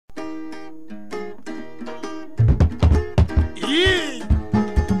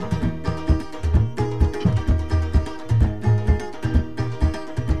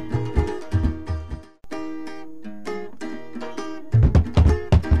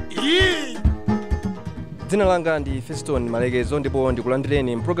Dzina langa ndi Feston Malekezo ndipo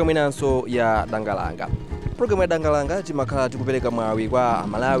ndikulandireni mpulogalamu inanso ya Dangalanga. Pulogalamu ya Dangalanga timakhala tikupereka mwawi kwa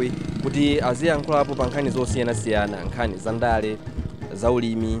Malawi kuti aziyankhulapo pa nkhani zosiyanasiyana, nkhani za ndale, za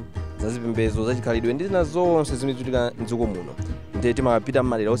ulimi, za zipembedzo, za chikhalidwe ndi zina zonse zimene zikuchitika m'dziko muno. Ndiye timapita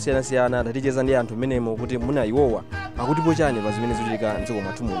m'madera osiyanasiyana taticheza ndi anthu menemo kuti muna iwowa akutipo chani pa zimene zikuchitika m'dziko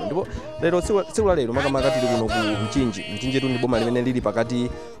mwathu muno. Ndipo lero tsiku la lero makamaka tili kuno ku Mchinji. Mchinji ndi boma limene lili pakati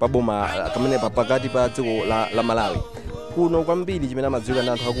pa boma kamene pakati pa dziko la Malawi. Kuno kwambiri chimene amadziwika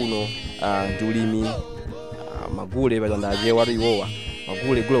ndi anthu akuno ndi ulimi, magule pachandaje watu iwowa,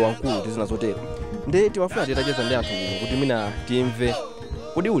 gule wankulu ndi zina zotero. Ndiye timafuna titacheza ndi anthu kuno kuti mina timve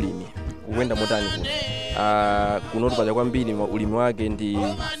kodi ulimi ukuyenda motani kuno. Kuno tupacha kwambiri ulimi wake ndi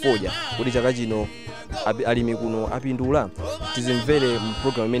foja kuti chaka chino alimi kuno apindula. Tizimvere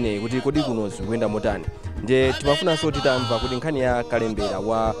mpulogalamu imeneyi kuti kodi kuno zikuyenda motani. Ndiye timafunanso titamva kuti nkhani ya kalembera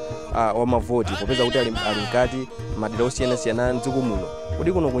wa mavoti popeza kuti ali mkati madera osiyanasiyana m'dziko muno.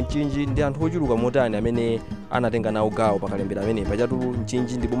 Kodi kuno ku Mchinji ndi anthu ochuluka motani amene anatenga nawo gawo pa kalembera ameneyi. Pachatu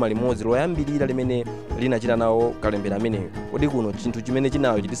Mchinji ndi boma limodzi loyambirira limene linachita nawo kalembera ameneyi. Kodi kuno chinthu chimene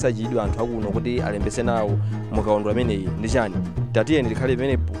chinawo chitisachidwe anthu akuno kuti alembese nawo mukaundula ameneyi ndi chani? Tatiyeni tikhale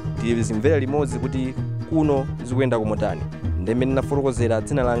pamenepo tizimvera limodzi kuti kuno zikuyenda kumotani. Ndi mmene nafotokozera.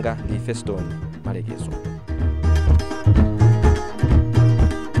 Dzina langa ndi Feston Malekezo.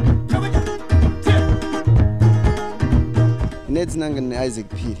 Dzina langa ni Isaac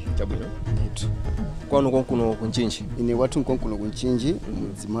Phiri. Chabwino. Ndithu. Kwanu konkuno ku Mchinji? Ine kwathu konkuno ku Mchinji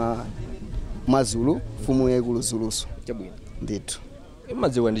mdzima Mazulu, mfumu yaikulu Zuluso. Chabwino. Ndithu.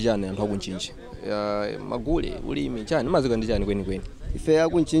 Madziwika ndi chani anthu aku Mchinji? Magule, ulimi, chani madziwika ndi chani kwenikweni? Ife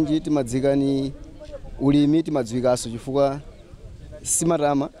aku Mchinji timadzika ni ulimi timadziwikanso chifukwa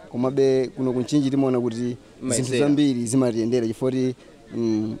simatama komabe kuno ku Mchinji timaona kuti zinthu zambiri zimatiyendera chifukwa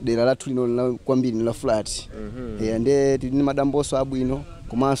dera lathu lino kwambiri ni la flat. Nde tili madamboso abwino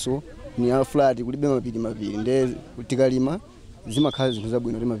komanso ni a flat kulibe mapiri nde tikalima zimakhala zinthu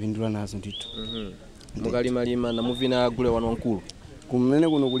zabwino timapindula nazo ndithu. Mukalima namuvina gule wanu wankulu. Kumene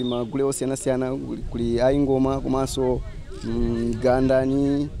kuno kulima gule osiyanasiyana kuli aingoma komanso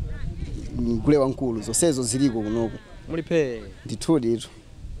gandani gule wankulu zonsezo ziliko kunoko. Mulipe ndithu.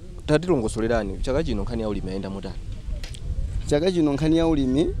 Tatilongosolerani chaka chino nkhani ya ulimi yayenda motani? Chaka chino nkhani ya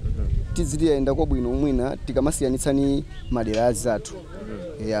ulimi tizitiyenda kwabwino mwina tikamasiyanitsani madera azathu.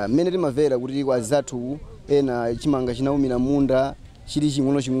 Mmene timavera kuti kwa azathu ena chimanga chinaumira munda chili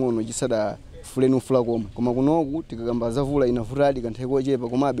ching'ono chisadafule nufula koma kunoku tikakamba zavula inavutadi kanthawi kochepa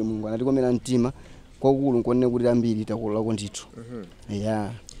komabe Mulungu anatikomera mtima kwakulu nkuonene kuti ambiri takololako ndithu.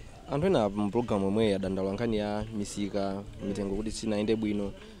 Anthu ena mpulogalamu imwe yadandaula nkhani ya misika mitengo kuti sinayende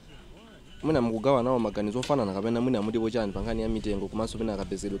bwino. Mwina mukugawa nawo maganizo ofanana kapena mwina mutipo chani pa nkhani ya mitengo komanso pena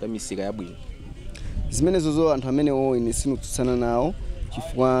akapezedwe ka misika yabwino? Zimenezozo anthu amene ine sinutsutsana nawo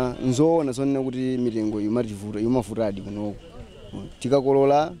chifukwa nzoona zonena kuti mitengo imavutadi kunoku.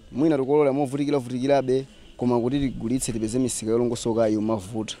 Tikakolola mwina tikolola movutikirabe koma kuti tigulitse tipeze misika yolongosoka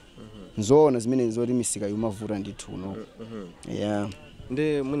imavuta. Nzoona zimene zoti misika imavuta ndithu kunoku.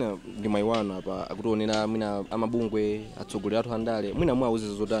 Nde mwina ndi mwayi wanu apa akutionera mwina amabungwe atsogoleri athu andale mwina mwauze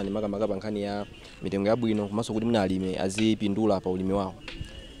zotani makamaka pa nkhani ya mitengo yabwino komanso kuti mwina alimi azipindula pa ulimi wawo?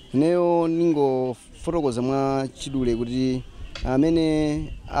 Neyo ningofotokoza mwa chidule kuti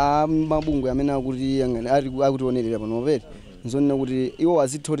amene amabungwe amene akuti akutionerera pano pete nzonena kuti iwo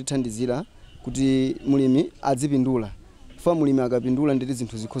azithandizira kuti mulimi azipindula. Fa mulimi akapindula nditi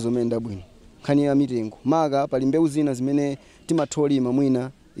zinthu zikhoza kumenda bwino. Nkhani ya mitengo maka pali mbewu zina zimene timatholima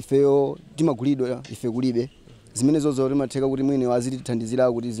mwina ifeyo timagulidwa ife kulibe zimene zozo timatheka kuti mwina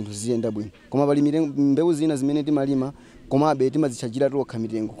azitithandizira kuti zinthu ziyenda bwino. Koma pali mbewu zina zimene timalima komabe timazichajira tokha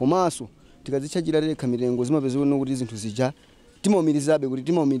mitengo komanso tikazichajira tokha mitengo zimapezeka kuti zinthu zija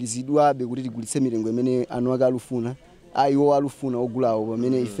timaumirizidwabe kuti tigulitse mitengo imene anu ake alufuna iwo alufuna ogulawo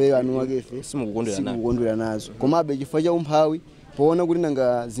pamene ifeyo anu ake ife simukukondwera nazo. Komabe chifukwa cha umphawi poona kuti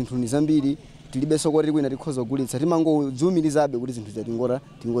nanga zinthu ni zambiri tilibe soko tili kwina tikhoza kugulitsa timangoziumirizabe kuti zinthu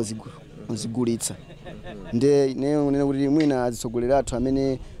tingozigulitsa. Nde nena kuti mwina azitsogoleri athu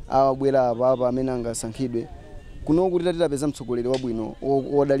amene awabwera apa amene angasankhidwe kuno kuti tatapeza mtsogoleri wabwino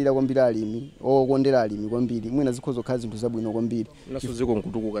odalira kwambiri alimi okondera alimi kwambiri mwina zikhoza kukhala zinthu zabwino kwambiri. Naso dziko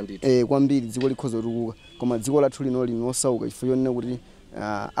nkutukuka ndithu. Kwambiri dziko likhoza kutukuka koma dziko lathu lino linosauka chifukwa chonena kuti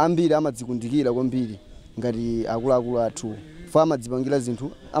ambiri amadzikundikira kwambiri ngati akuluakulu athu. Fa amadzipangira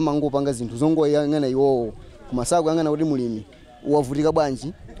zinthu amangopanga zinthu zongoyang'ana iwowo koma sakuyang'ana kuti mulimi wavutika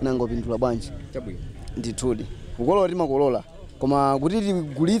bwanji nangopindula bwanji. Chabwino. Ndithudi kukolola timakolola koma kuti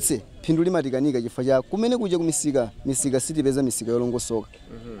tigulitse phindu limatikanika chifukwa cha kumene kuja kumisika sitipeza misika yolongosoka.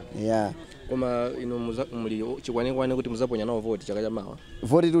 koma ino muli chikwanekwane kuti muzaponya nawo voti chaka chamawa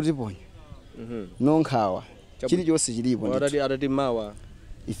voti tutiponya nonkhawa chilichonse chilipo atati mawa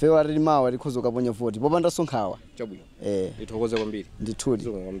ifewo atati mawa tikhoza kukaponya voti popanda sonkhawa chabwino ithokoze kwambiri ndithudi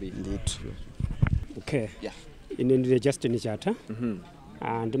ndithu okay ine ndine Justin Chatha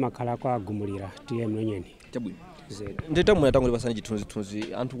ndimakhala kwa Gumulira tiye mwenyeni chabwino nditamwe tangu lipasana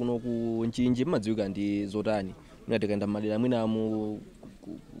chithunzi anthu kuno ku Mchinji madziwika ndi zotani munatikaenda madera mwina mu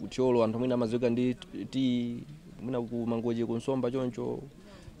ucholo anthu mwina madziwika ndi mwina ku Mangoje ku Nsomba choncho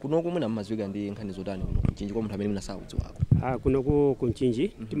kuno kumwina madziwika ndi nkhani zotani kuno ku Mchinji kwa munthu amene munasadziwako kuno ku Mchinji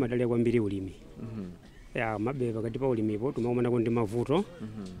timadalira kwambiri ulimi ya mabe pakati pa ulimipo timakumana ndi mavuto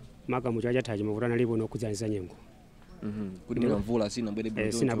maka muchacha thaji mavuto analipo nokudzanisa nyengo kuti mwana mvula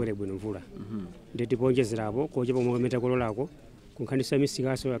sinabwere bwino mvula ndeti ponjezerapo koche pomwe kameta kololako kunkhanisa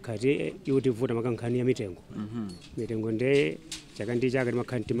misikaso akhati iwo tivuta makankhani ya mitengo nde chaka ndi chaka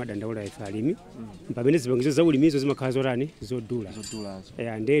timakhani timadandaula ife alimi pamene zipangizo za ulimizo zimakhala zotani zodula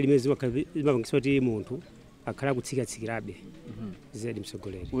nde limene zimapangisa kuti munthu akhala kutsikatsikirabe zedi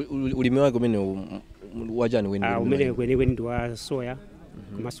msogoleri ulimi wake umene wachani umene kwenikweni ndi wa soya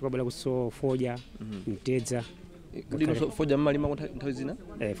komanso kabwera kuso foja mtedza kudino foja mmalima nthawi zina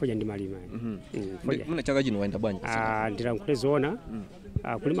foja ndi malima foja muna chaka chino waenda bwanji ndilankhule zoona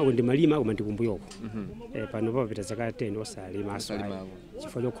kulima ndi malima koma ndi kumbuyoko pano papita zaka 10 osalima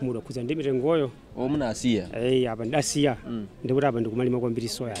chifukwa chokhumudwa kudza ndi mitengoyo munasiya apa ndasiya ndikuti apa ndikumalima kwambiri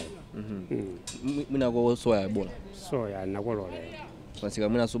soyayo mwinako soya bola soya nakolole pansika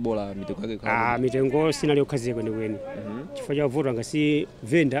mwinaso bola mitengo yake mitengo sinali yokhazika kwenikweni chifukwa chavuta ngasi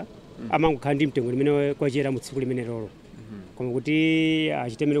venda amangokhala ndi mtengo limene kwachera mu tsiku limene lolo koma kuti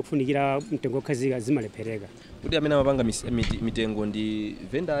achite mene kufunikira mtengo wokhazika zimalephereka kuti amene amapanga mitengo ndi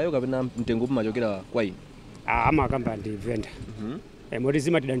vendayo kapena mtengo umachokera kwa inu amakamba ndi venda moti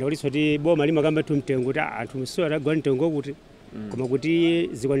zimatidandauliso kuti boma limakamba tu mtengo kuti anthu msoya atagwa mtengo kuti koma kuti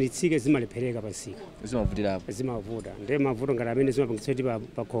zikwanitsike zimalephereka pansika zimavuta ndi mavuto ngati amene zimapangitsa kuti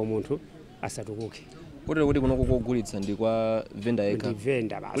pakhomo munthu asatukuke kuti kunoko kogulitsa ndi kwa venda yekha ndi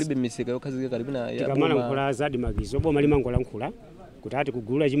venda basi kulibe misika yokhazika kalipina tikamala nkhula za dimakizo boma limangolankhula kuti ati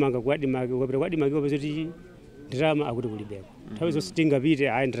kugula chimanga kwa dimaki ukapita kwa dimaki wapeza kuti ndirama akuti kulibeko nthawi zonse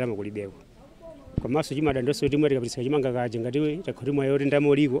tingapite ayi ndirama kulibeko komanso chimadandauso kuti mwati kapititsika chimanga kaja ngati chakhoti mwayo kuti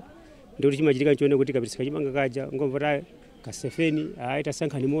ndamo liko ndi kuti chimachitika chone kuti kapititsika chimanga kaja ngomva tayo kasefeni ayi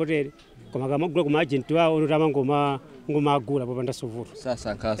tasankhani motere koma kamagula kuma agent wawo noti ngomagula popanda sovuto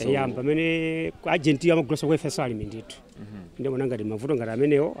sasankhaso pamene agent amagula so kwefesa alimi ndithu ndimona ngati mavuto ngati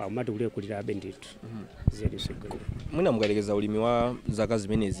amenewo amati kulekulirabe ndithu zedi segolo mwina mukalekeza ulimi wa zaka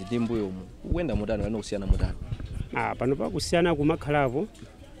zimenezi ndi mbuyo kuyenda motani kana kusiyana motani pano pakusiyana kumakhalapo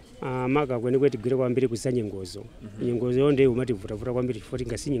maka kwenikwe tigwire kwambiri kuza nyengozo nyengozo ndi umativuta kwambiri chifukwa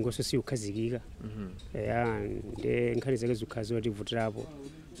ngasi nyengozo siukhazikika nde nkhani zake zikhazo tivutirapo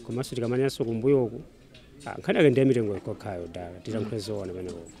komanso tikamanyanso kumbuyoku nkhani ake ndi mitengo ikokhayo dala tilankhule zoona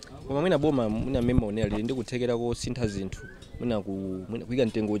pamenepo koma mwina boma mwina mmene maonera lili ndi kuthekera kosintha zinthu mwina kuyika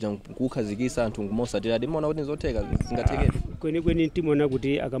mtengo uja kukhazikisa anthu ngumosatira ndimaona kuti zotheka zingathekere kwenikweni timaona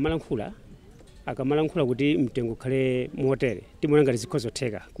kuti akamalankhula kuti mtengo ukhale motere timaona ngati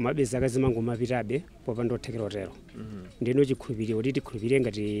zikhozotheka komabe zaka zimangomapitabe popanda othekera otero ndino chikhulupiriro kuti tikhulupirire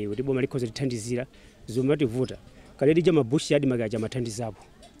ngati kuti boma likhoza tithandizira zomativuta kale lija mabushi adimaki aja mathandizapo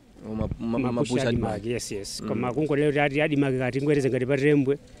mabushi adimaki yes koma kungodera kuti ati adimaki kati ngwereze ngati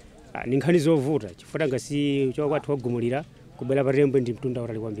patirembwe ni nkhani zovuta chifukwa ngasi chokwathu wagumulira kubera patirembwe ndi mtunda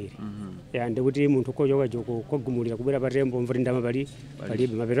utali kwambiri ndikuti munthu kochoka joko kwagumulira kubera patirembwe mvoti ndama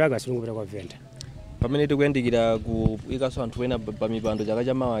palibe mapero ake asungupita kwa venda pamene tikuyandikira kuyikaso anthu ena pa mipando chaka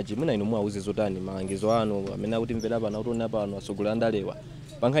chamawachi mwina inu mwauze zotani malangizo anu amene akuti mvera pano akuti pano asogolera ndalewa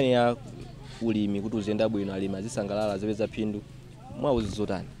pa nkhani ya ulimi kuti uziyenda bwino alimi azisangalala azipeza phindu mwauze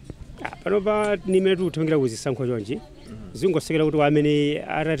zotani panopa nimene tikuthamangira kuzisankho chonchi zingosekera kuti amene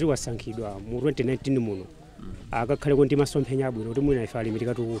atati wasankhidwa mu 2019 muno akakhale kuti masomphenya abwino kuti mwina ife alimi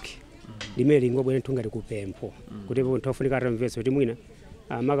tikatukuke limene lingobwera nthu kupempho kuti munthu afunika atamvetsa kuti mwina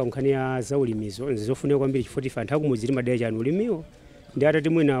maka nkhani ya zaulimizo nzizofunika kwambiri chifukwa ife anthu akumudzi timadera chanu ulimiwo ndi atati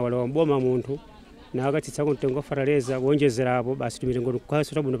mwina walowa mboma munthu na akatsitsako mtengo wa fertilizer kuonjezerapo basi timitengo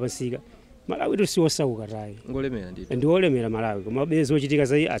kwaso tabwino pansika Malawi tusiwosauka tayi ngolemera ndito ndi olemera Malawi koma bezo chitika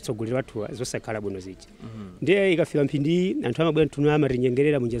zai atsogoleri wathu zosakhala bwino zichi ndiye ikafika mphindi anthu amabwera mtundu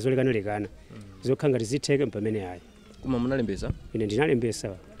amatinyengerera munjezo lekana zokhanga tizitheke mpamene ayi koma munalembesa ine ndinalembesa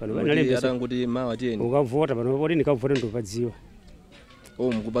pano nalembesa kuti mawa tiyeni ukavota pano poti ndikavota ndikupadziwa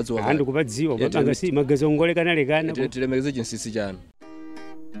mukupadziwa ndikupadziwa panga si magazi ongolekana lekana tilemekeze chinsisi chanu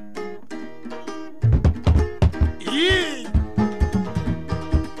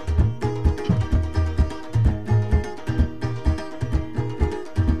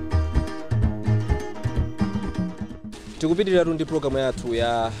Tikupitirira ndi programu yathu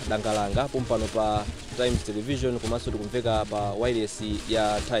ya Dangalanga pompano pa Times Television komanso tikumveka pa wireless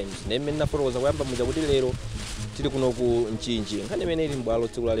ya Times. Nemmene nafotokoza kuyamba muja kuti lero tili kuno ku Mchinji. Nkhani imene ili mbwalo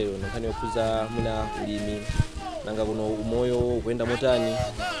tsiku la lero nkhani yokhuza mwina ulimi nanga kuno umoyo kuyenda motani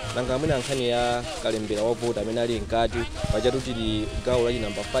nanga mwina nkhani ya kalembera wa vota amene ali mkati pachatu tili gawo la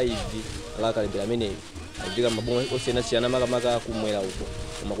namba 5 la kalembera ameneyi ndika mabomwe osiyanasiyana makamaka kumwera uko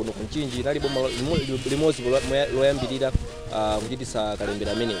koma kuno ku Mchinji nali boma limodzi loyambirira kuchitisa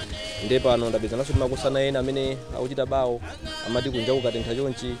kalembera ameneyi nde pano ndapeza naso timakosana ena amene akuchita bawo amati kunja kukatentha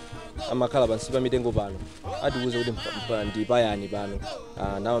chonchi amakhala pansi pa mitengo pano atiuze kuti ndi payani pano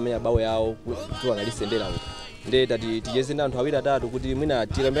nawo amene abawo yawo kuti analisendera uko nde tati tiyeze ndi anthu awiri atatu kuti mwina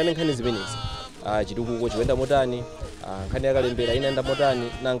tikambirane nkhani zimenezi chitukuko chikuyenda motani nkhani ya kalembera inaenda motani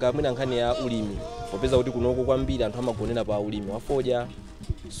nanga mwina nkhani ya ulimi popeza kuti kunoko kwambiri anthu amagonera pa ulimi wafodya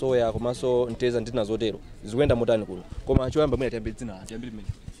soya komanso nteza ndina zotero zikuyenda motani kuno koma choyamba mwina tiyambire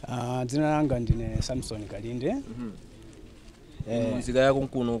dzina langa ndine Samson Kalinde. Nzika yako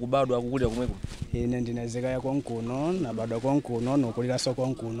nkuno kubadwa akukulira kumweko? Ine ndine nzika yako nkuno nabadwa konkuno nokuliraso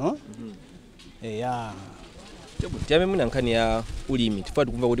konkuno. Tiyambe mwina nkhani ya ulimi tifuna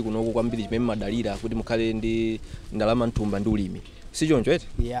tikumva kuti kunoko kwambiri chimene madalira kuti mukhale ndi ndalama nthumba ndi ulimi si choncho eti?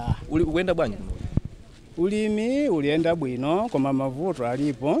 Ukuyenda bwanji kuno? Ulimi ulienda bwino koma mavuto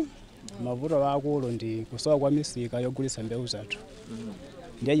alipo. Mavuto akulu ndi kusowa kwa misika yogulitsa mbewu zathu.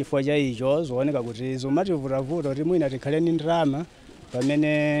 Ndiye chifukwa cha icho zooneka kuti zomativuta kuti mwina tikhale ndi ndalama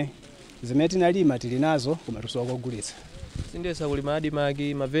pamene zimene tinalima tili nazo koma tisowa kugulitsa. Sindesa kulima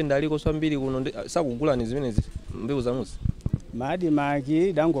adimaki mavenda aliko swambiri kuno sakugulani zimenezi mbewu zanuzi?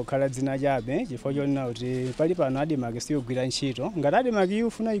 Maadimaki dangokhala dzina chabe chifukwa chonena kuti pali pano adimaki siyogwira ntchito. Ngati adimaki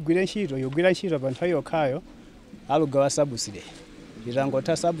ufuna igwire ntchito yogwira ntchito pa nthawi yokhayo alugawa subsidy.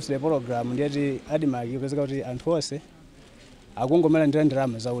 Itangotha subsidy program ndiyeti adimaki kupezeka kuti anthu onse akungomala ndi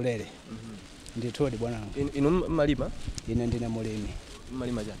ndalama zaulere. Ndithudi bwana. Inu malima? Ine ndine mulimi.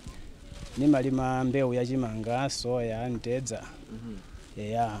 Malima chani? Nimalima mbewu ya chimanga, soya, ntedza.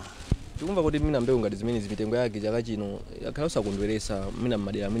 Tikumva kuti mina mbewu ngati zimenezi mitengo yake chaka chino yakhala osakondweresa mina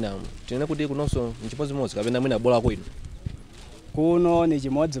mmadera mina tinena kuti kunonso nchimodzimodzi kapena mwina bola kwino? Kuno ni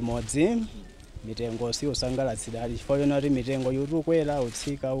chimodzimodzi mitengo siyosangalatsidwa chifukwa chonena kuti mitengo yuti ukwera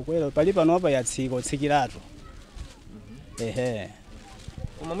utsika ukwera pali panopa yatsika utsikiratu.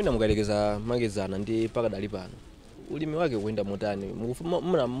 Koma mwina mukalekeza makezana ndi pakadali pano ulimi wake kuyenda motani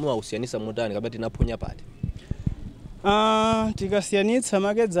mumausiyanisa motani kapena tinaphonya pati? Tikasiyanitsa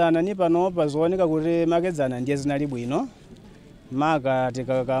makezana ni panopa zooneka kuti makezana ndiye zinali bwino maka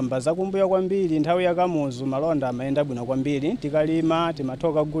tikakamba zakumbuya kwambiri nthawi yakamuzu malonda amayenda bwino kwambiri tikalima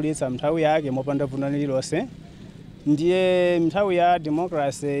timathoka kugulitsa nthawi yake mopanda vuto lililonse. Ndiye nthawi ya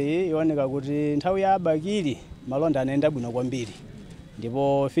democracy ioneka kuti nthawi ya abakiri malonda anaenda bwino kwambiri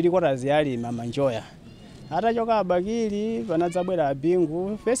ndipo 3 quarters yalima manjoya atachoka abakiri panadzabwera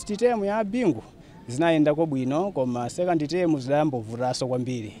abingu. First term ya abingu zinaenda ko bwino koma second term zilayambovutanso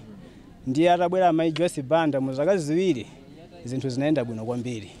kwambiri. Ndiye atabwera amaijwesi banda mu zaka ziwiri zinthu zinaenda bwino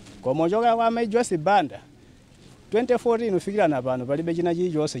kwambiri koma choka kwa amaijwesi banda 2014 ufikirana pano palibe china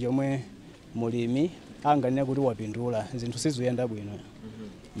chilichonse chomwe mulimi anganene kuti wapindula zinthu siziyenda bwino.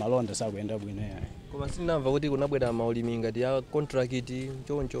 Malonda sakuyenda bwino yayi. Koma sinamva kuti kunabwera maulimi ngati ya contract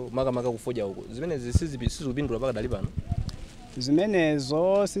choncho makamaka kufodya uko zimenezi sizipindula pakadali pano?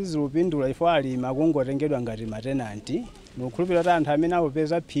 Zimenezo sizipindula ifo alimi akungotengedwa ngati matenanti nokhulupirira kuti anthu amene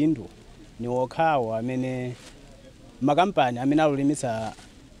akupeza phindu ni okhawo amene makampani amene alulimitsa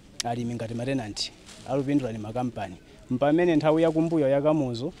alimi ngati matenanti alupindula ni makampani mpamene nthawi yakumbuyo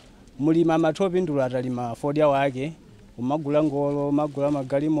yakamuzo mulimi amatopindula atalima fodya wake umagula ngolo magula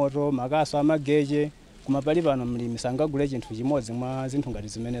magalimoto makaso amageche koma pali pano mlimi sangagule chinthu chimodzi mwa zinthu ngati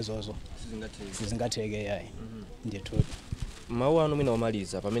zimenezozo sizingatheke yayi. Ndithudi mawu anu mwina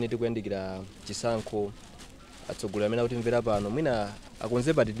omaliza pamene tikuyandikira chisankho atsogoleri amene akutimvera pano mwina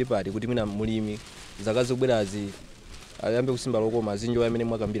akonze pati kuti mwina mulimi zaka zikubwerazi ayambe kusimba lokoma zinjo amene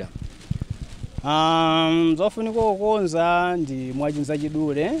mwakambira? Zofunika kukonza ndi mwachinza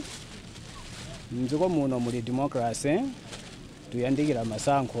chidule. Mdziko muno muli democracy tuyandikira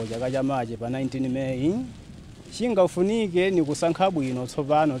masankho chaka chamache pa 19 May. Chingafunike ni kusankha bwino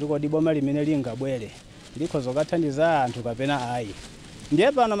tsopano tikodi boma limene lingabwere likhoza kuthandiza anthu kapena ayi.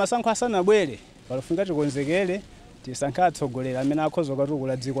 Ndiye pano masankho asanabwere palifunika tikonzekere tisankha atsogoleri amene akhoza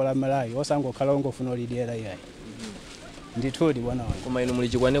kutukula dziko la Malawi osangokhala ongofuna lidera yayi. Ndithudi bwana wangu. Koma inu muli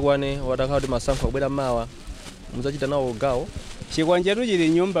chikwanekwane watakhala kuti masankho abwera mawa muzachita nawo gawo? chikwanje chili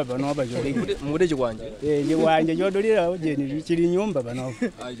nyumba panopa chodikira mukuti chikwanje chikwanje chodulira jeni chili nyumba panopa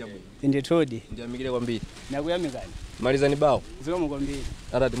ndithudi ndiyamikire kwambiri nakuyamikani malizani bawo zikomo kwambiri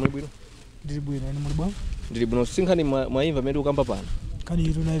atati muli bwino ndili bwino ine muli bwanji ndili bwino sinkhani mwaimva mene ukamba pano kani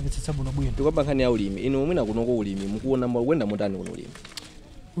itu naimvetsetsa bwino tikamba nkhani ya ulimi inu mwina kunoko ulimi mukuona mwenda motani kuno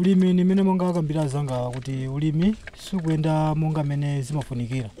ulimi ni mene monga akambira zanga kuti ulimi sikuyenda monga mene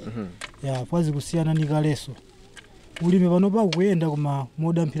zimafunikira ya kwazi kusiyana ni kaleso ulimi panopa kuyenda koma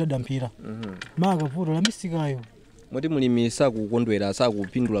modamphira maka vuto la misikayo moti mulimi sakukondwera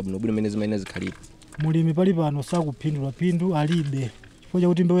sakupindula bwino mene zimaina zikhalipa mulimi pali pano sakupindula pindu alibe chifukwa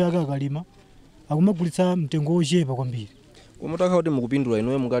chakuti mbewu yake akalima akumagulitsa mtengo ochepa kwambiri umotaka kuti mukupindula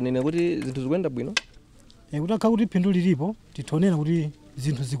inuyo munganene kuti zinthu zikuyenda bwino kutaka kuti phindu lilipo titonena kuti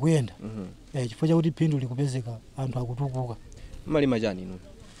zinthu zikuyenda chifukwa chakuti phindu likupezeka anthu akutukuka malima chani inu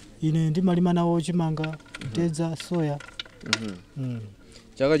ine ndimalima nawo chimanga mtedza soya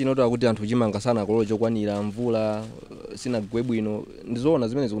chaka chinoti akuti anthu chimanga sana kolole chokwanira mvula sinagwe bwino ndizoona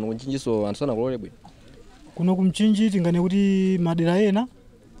zimenezi kuno kunchinjiso anthu sana kolole bwino kuno kumchinji tingane kuti madera ena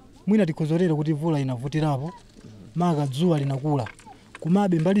mwina tikhozolera kuti mvula inavutirapo maka dzuwa linakula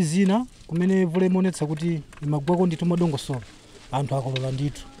kumabe mbali zina kumene mvula imaonetsa kuti imagwako ndithu madongosolo anthu akolola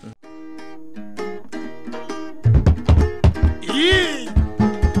ndithu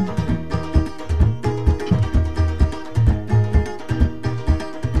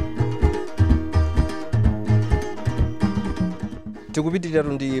tikupitirira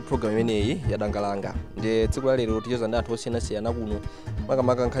ndi program imeneyi ya Dangalanga ndi tsiku la lero ticheza ndi anthu osiyanasiyana kuno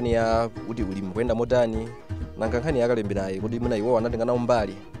makamaka nkhani ya kuti ulimi kuyenda motani nanga nkhani yakalemberayi kuti mwina iwo anatenga nawo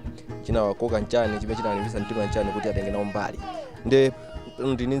mbali chinawakoka nchani chimene chinalimbisa mtima nchani kuti atenge nawo mbali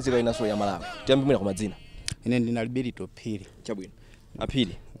ndi nzika inaso ya Malawi tiyambe mwina kwa madzina ine ndina Liberito Phiri chabwino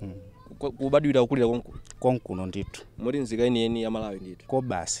aphiri kubadwira ukulira konkuno ndithu moti nzika eni ya Malawi ndithu ko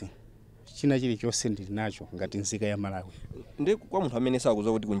basi china chilichonse ndili nacho ngati nzika ya Malawi ndi kwa munthu amene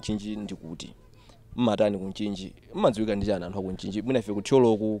sakudziwa kuti kunchinji ndi kuti mmatani kunchinji mmadziwika ndi chani anthu akunchinji mwina ife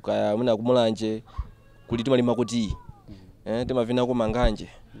kuthyoloku kaya mwina kumulanje kuti timalima kuti timavina ko manganje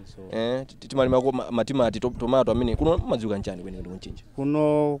timalima ko matimati tomato amene kuno mmadziwika nchani kwene kunchinji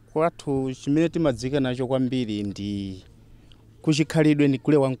kuno kwathu chimene timadziwika nacho kwambiri ndi kuchikhalidwe ndi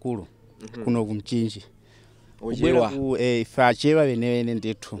kule wankulu kuno kumchinji ochewa ife achewa benewene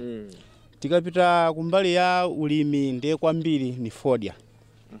ndithu tikapita kumbali ya ulimi ndiye kwambiri ni fodya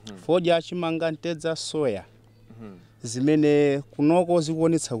fodya chimanga mtedza soya zimene kunoko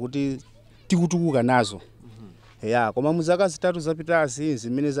zikuonetsa kuti tikutukuka nazo koma muzaka zitatu zapitazi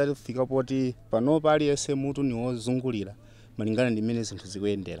zimene zafika poti panopa aliyense mutu niwozungulira malingana ndi mmene zinthu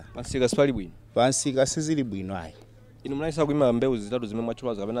zikuyendera pansika sipali bwino pansika sizili bwino ayi inu mnayesa kuima mbewu zitatu zimene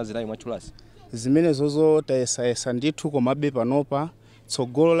mwachulazi kapena zinayi mwachulazi zimene zozo tayesayesa ndithu komabe panopa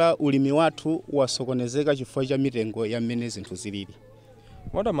tsogolo la ulimi wathu wasokonezeka chifukwa cha mitengo ya mmene zinthu zilili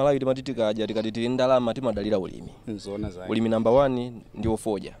mwata Malawi timati tikadya tikati tili ndalama timadalira ulimi nzona zake ulimi number 1 ndiwo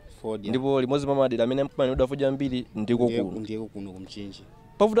fodya ndipo limodzi mwa madera amene mpani fodya mbiri ndiko kuno ndiko kuno kumchinji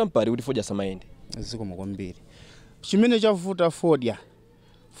pavuta mpari kuti fodya samayende zikomo kwambiri chimene chavuta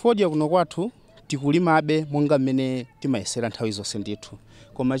fodya kuno kwathu tikulimabe monga mmene timayesera nthawi zonse ndithu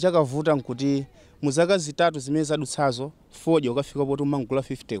koma chakavuta nkuti muzaka zitatu zimene zadutsazo fodya ukafika poti umangula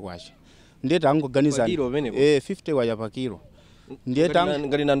 50 kwacha ndete angoganiza 50 kwacha pa kilo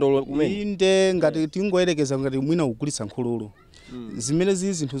ngati nandolo kumene inde ngati tingoyerekeza ngati mwina ugulitsa nkhululu zimene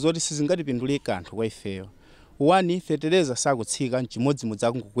zizi zinthu zoti sizingatipindule kanthu kwa ifeyo wani fetereza sakutsika nchimodzi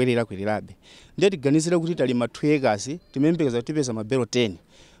mudzako kukwererabe ndeti ganizira kuti talima 2 acres timembekeza kuti tipeza mabelo 10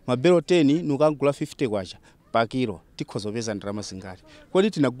 mabelo 10 nukagula 50 kwacha pa kilo tikhozopeza ndalama zingati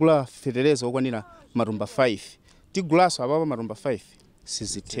kodi tinagula fetereza okwanira matumba 5 tigulaso apapa matumba 5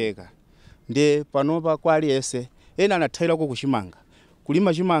 sizitheka nde panopa kwa aliyense ena anathayirako kuchimanga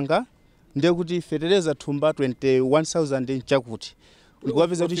kulima chimanga ndiye kuti fetereza thumba 21,000 chakuti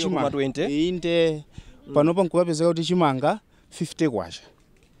ndikuwapeza kuti chimanga inde panopa ndikuwapeza kuti chimanga 50 kwacha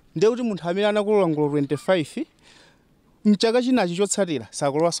ndiye kuti munthu amene anakulola ngolo 25 mchaka chinachi chotsatira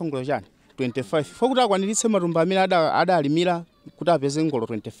sakolola songolo chani 25 fokuti akwaniritse matumba amene adalimira kuti apeze ngolo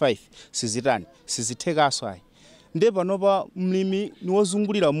 25 sizitani sizithekaso ayi ndiye panopa mlimi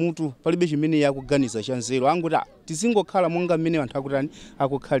niwozungulira mutu palibe chimene yakuganiza cha nzeru anguti tizingokhala monga mmene anthu akutani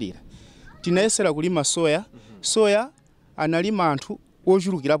akukhalira tinayesera kulima soya analima anthu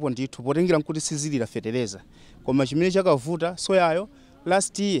ochulukirapo ndithu potengera nkuti sizilira fetereza koma chimene chakavuta soyayo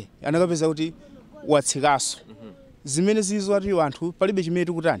last year anakapeza kuti watsikaso zimene zizo ati anthu palibe chimene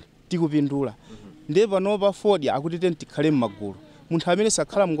tikutani tikupindula ndiye panopa fodya akuti tikhale m'magulu munthu amene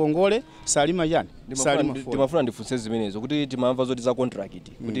sakhala mngongole salima chani salima fodya. Timafuna ndifunse zimenezo kuti timamva zoti za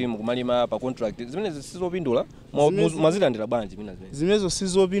contract kuti mukumalima pa contract zimenezi sizopindula mwazilandira bwanji mina zimenezi. Zimenezo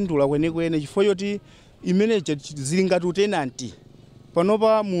sizopindula kwenekwene chifukwa choti imeneja zili ngati utenanti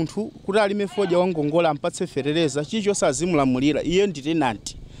panopa munthu kuti alime fodya wa ngongole ampatse fereleza chicho sazimulamulira iye ndi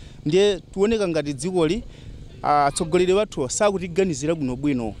tenanti. Ndiye tuoneka ngati dzikoli atsogoleri wathu sakutiganizira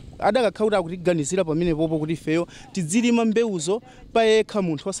bwinobwino. Adakakhala kuti akutiganizira pamene popo kuti feyo tidzilima mbewuzo payekha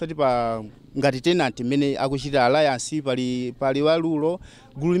munthu osati pa ngati tenanti imene akuchita alliance pali walulo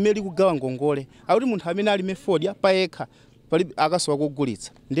gulu limene likugawa ngongole akuti munthu amene alime fodya payekha pali akasowa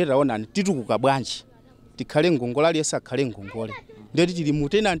kugulitsa. Ndiye taonani titukuka bwanji tikhale ngongole aliyense akhale ngongole. Ndiye tili mu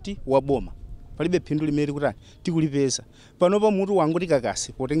tenanti wa boma palibe phindu limene kuti tikulipeza panopa mutu wanguti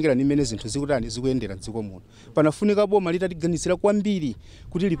kakasi potengera nimene zinthu zikutani zikuyendera dziko muno. Panafunika boma litatiganizira kwambiri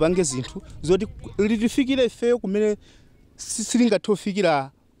kuti lipange zinthu zoti litifikire ifeyo kumene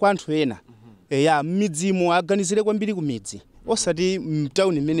silingathofikira kwa anthu ena. Midzimo aganizire kwambiri ku midzi osati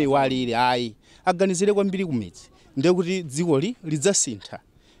mtown imene iwalire ayi aganizire kwambiri ku midzi. Ndiye kuti dzikoli lidzasintha.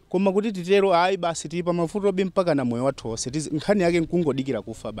 Koma kuti titero ayi basi tipa mafuto be mpaka na moyo wathu wonse nkhani yake nkungodikira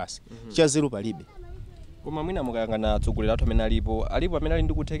kufa basi chazeru palibe. Koma mwina mukayangana atsogoleri athu amene alipo amene ali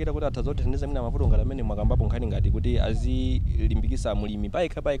ndi kuthekera kuti atha zothandiza mwina mavuto ngati amene mwakambapo nkhani ngati kuti azilimbikisa mulimi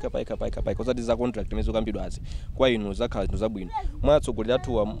payekha osati za contract imene zikambidwazi kwa inu zakhala zinthu zabwino. Mwa atsogoleri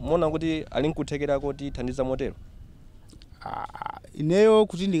athuwa muona kuti ali nkuthekera kuti thandiza motero. Ineyo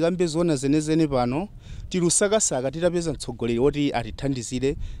kuti ndikambe zona zenezene pano tilusakasaka titapeza mtsogoleri woti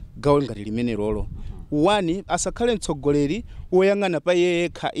atithandizire gawo ngati limene lolo. Wani asakhale mtsogoleri woyang'ana pa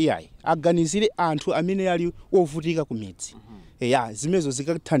yekha iyayi aganizire anthu amene ali ovutika ku midzi. Zimezo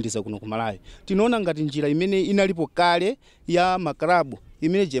zikathandiza kuno ku Malawi. Tinaona ngati njira imene inalipo kale ya maklabu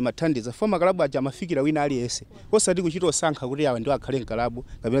imene je mathandiza fo maklabu aja mafikira wina aliyense osati kuchita osankha kuti awa ndiwo akhale mkalabu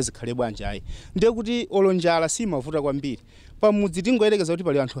kapena zikhale bwanja ayi. Ndiye kuti olonjala si mavuta kwambiri pamudzi tingoyerekeza kuti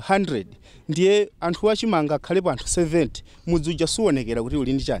pali anthu 100 ndiye anthu achimanga akhale pa anthu 70 mudzi uja suonekera kuti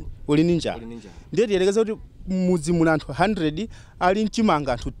uli ndi chani uli ndi njala. Ndiye tiyerekeza kuti mudzi muna anthu 100 ali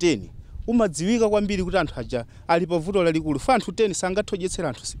mchimanga anthu 10 umadziwika kwambiri kuti anthu aja ali pavuto lalikulu fa anthu 10 sangathodyetsera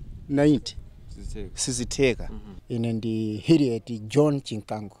anthu 90 sizitheka. Ine ndi Harriet John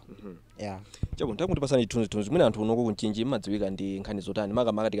Chinkango. Chabo ntakutipasani tunzi mwina anthu unoko ku Mchinji madziwika ndi nkhani zotani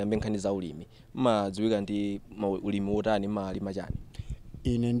makamaka tikambe nkhani za ulimi madziwika ndi ulimi wotani malima chani.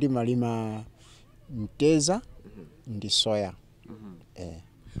 Ine ndi malima mteza ndi soya.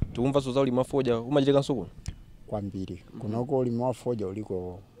 Tikumva za ulimi wa fodya umachitika kuno kwambiri kunoko ulimi wa fodya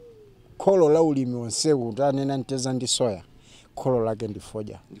uliko kholo la ulimi wonsewu utanena mteza ndi soya kholo lake ndi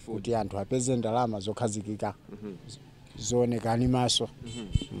fodya kuti anthu apeze ndalama zokhazikika zooneka ni maso.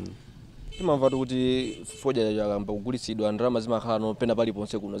 Timamva kuti fodya yakamba kugulitsidwa ndalama zimakhala no pena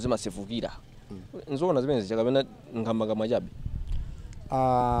paliponse kuno zimasefukira. Nzoona zimene zichakapena nkhamaka chabe.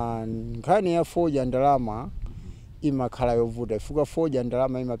 Nkhani ya fodya ndalama imakhala yovuta ifuka fodya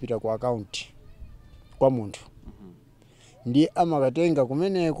ndalama imapita ku account kwa munthu. Ndiye amakatenga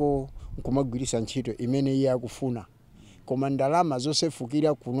kumeneko nkumagwirisa ntchito imene iye akufuna. Koma ndalama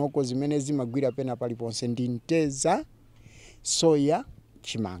zosefukira kunoko zimene zimagwira pena paliponse ndi mteza soya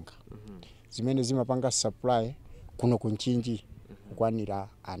chimanga. Zimene zimapanga supply kuno ku Mchinji kukwanira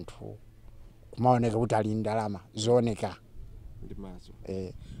anthu kumaoneka kuti ali ndalama zooneka ndi maso.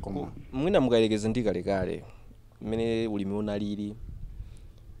 Koma mwina mukayelekeze ndi kalekale mmene ulimi unalili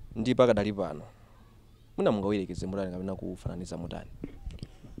ndi pakadali pano mwina mungawelekeze mutani kapena kufananiza mutani.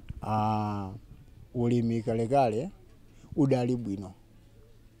 Ulimi kalekale udali bwino.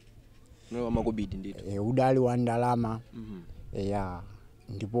 No amakobidi ndito. Udali wa ndalama.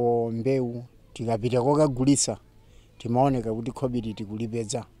 Ndipo mbewu tikapita kokagulitsa timaoneka kuti kobidi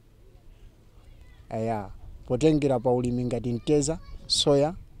tikulipeza. Potengera pa ulimi ngati mteza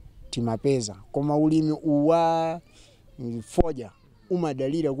soya timapeza. Koma ulimi uwa fodya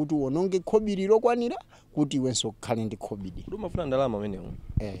umadalira kuti uononge kobidi lokwanira kuti iwenso khale ndi kobidi. Umafuna ndalama amenewo.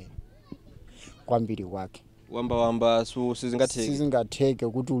 Kwambiri kwake. Wamba sizingatheke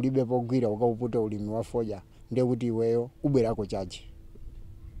kuti ulibe pogwira ukauputa ulimi wa fodya ndiye kuti iweyo ubwerako chaji.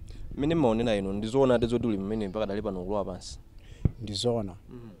 Mene maonena ino ndizoona ndizoti ulimi mmene pakadali pano kulowa pansi. Ndizoona.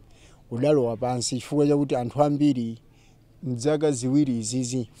 Udalowa pansi chifukwa chakuti anthu ambiri mzaka ziwiri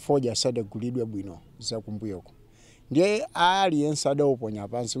izizi fodya sadagulidwe bwino zakumbuyoko. Ndiye aliyense adauponya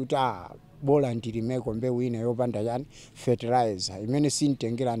pansi kuti bola ndilimeko mbewu ina yopanda chani fertilizer imene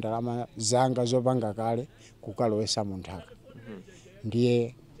sintengera ndalama zanga zopanga kale kukalowesa munthaka.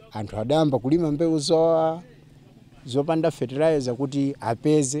 Ndiye anthu adamba kulima mbewu zopanda fertilizer kuti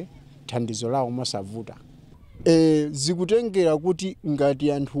apeze thandizo lawo mosavuta. zikutengera kuti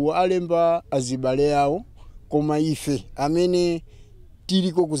ngati anthu alemba azibale yawo koma ife amene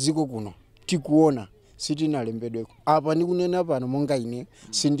tiliko kuziko kuno tikuona sitinalembedweko. Apa ndikunena pano monga ine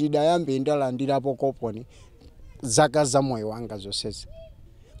sindidayambe ndalandirapo koponi zaka za moyo wanga zonsezi.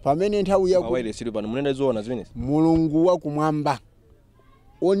 Pamene nthawi yako Mulungu wakumwamba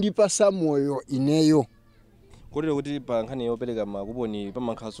ondipasa moyo ineyo. Kotero kuti pa nkhani yopereka makuponi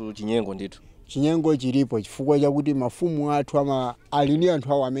pamakhaso chinyengo ndithu. Chinyengo chilipo chifukwa chakuti mafumu athu ali ndi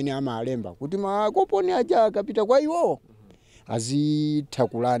anthu awo amene amalemba kuti makoponi aja akapita kwa iwo azitha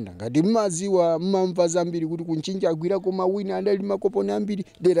kulanda. Ngati mmaziwa mmamva zambiri kuti kunchinji agwira koma wina andali makoponi ambiri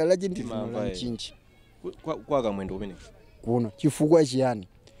dera lache ndi Mchinji. Kwa kamwendo kumene kuno chifukwa chiyani?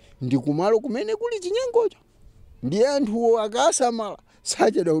 Ndi kumalo kumene kuli chinyengocho. Ndi anthu akasamala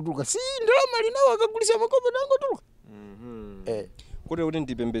sacheda kutuluka. Si ndalama linawo akagulisa makoponi angotuluka. Kotero kuti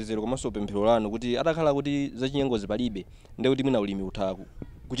ndipembezero komanso pemphero lanu kuti atakhala kuti za chinyengo zipalibe ndi kuti mwina ulimi uthaku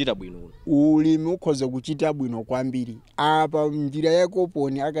kuchita bwino. Ulimi ukhoza kuchita bwino kwambiri. Apa njira ya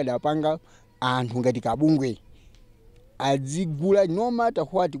koponi akadapanga anthu ngati kabungwe adzigula no matter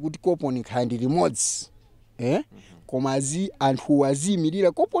what kuti koponi khandi limodzi. Koma anthu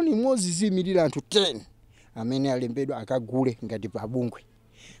azimirira koponi imodzi zimirira anthu 10 amene alembedwa akagule ngati pabungwe.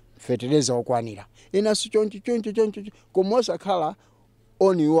 Fetereza okwanira. Inaso choncho koma osakhala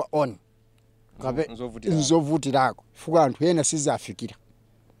on your own. Kape nzovutirako. Fuka anthu ena sizafikira.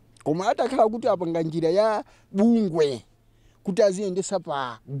 Koma atakhala kuti apanga njira ya bungwe kuti aziyendesa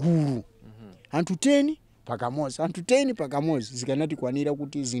pa gulu. Anthu 10 pakamozi, anthu 10 pakamozi zikanati kwanira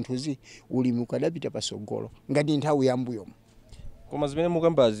kuti zinthuzi ulimi ukadapita pasogolo ngati nthawi yambuyo. Koma zimene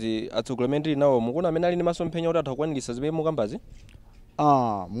mukambazi atsogoleri nawo mukuona amene ali ndi masomphenya kuti atha kukwanirisa zimene mukambazi?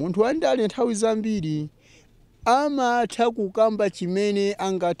 Munthu andali nthawi zambiri amatha kukamba chimene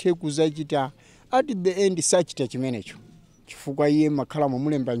angathe kuzachita at the end sachita chimenecho chifukwa iye makhala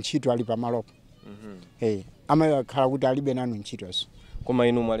mulemba ntchito ali pamalopo. Amakhala kuti alibe nanu ntchitozo. Koma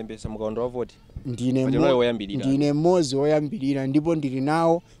inu mwalembesa mukaonda wa voti? Ndine mmodzi woyambirira ndipo ndili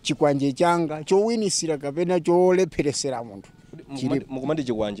nawo chikwanje changa chowinisira kapena cholepheresera munthu. Mukumati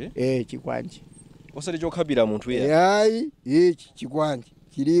chikwanje? Chikwanje. Osati chokhabira munthu iye. Yayi, ichi chikwanje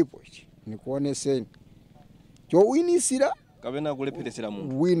chilipo ichi. Nikuoneseni. Chowinisira kapena kulepheresera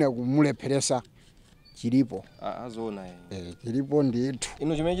munthu. Wina kumulepheresa chilipo. Azona chilipo ndithu.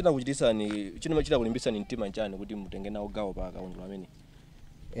 Ino chimene chinakuchitisani, chimene kulimbisani mtima nchani kuti mutenge nawo gawo pa akaunti amene?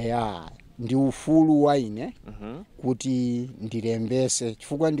 Ndi ufulu wa ine kuti ndilembese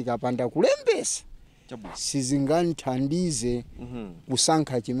chifukwa ndikapanda kulembesa sizingandithandize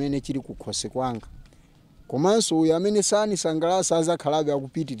kusankha chimene chili kukhosi kwanga. Komanso uyu amene sanisangalasa azakhalabe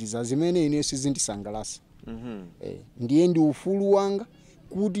akupitiriza zimene ine sizindisangalasa. Ndiye ndi ufulu wanga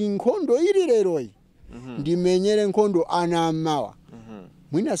kuti nkhondo ili leroyi ndimenyere nkhondo ana amawa.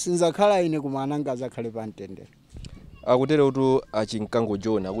 Mwina sinzakhala ine koma ananga azakhale pa mtendere. Akutero kuti achinkango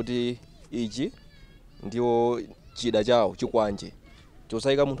Jona kuti ichi ndiwo chida chawo chikwanje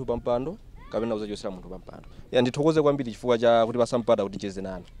chosayika munthu pampando kapena kuzachosera munthu pampando. Ndithokoze kwambiri chifukwa cha kuti pasampata kuti cheze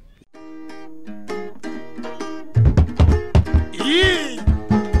nanu.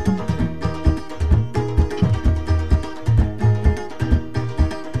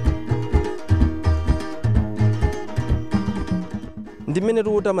 Ndimene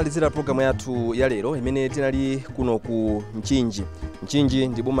tutamalizira programu yathu ya lero imene tinali kuno ku Mchinji. Mchinji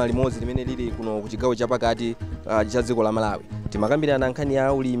ndi boma limodzi limene lili kuno ku chigawo chapakati cha dziko la Malawi. Timakambirana nkhani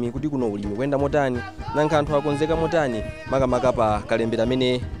ya ulimi kuti kuno ulimi kuyenda motani, nanga anthu akonzeka motani makamaka pa kalembera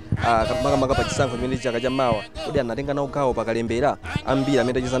amene makamaka pa chisankho chimene chaka chammawa kuti anatenga nawo gawo pa kalembera ambiri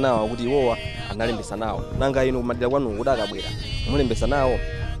amene tacheza nawo kuti iwowa analembesa nawo. Nanga inu kumadera kwanu kuti akabwera mulembesa nawo.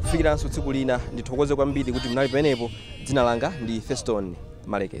 Kufikiranso tsiku lina ndithokoze kwambiri kuti munali penepo. Dzina langa ndi Feston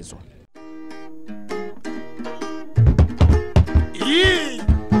Malekezo.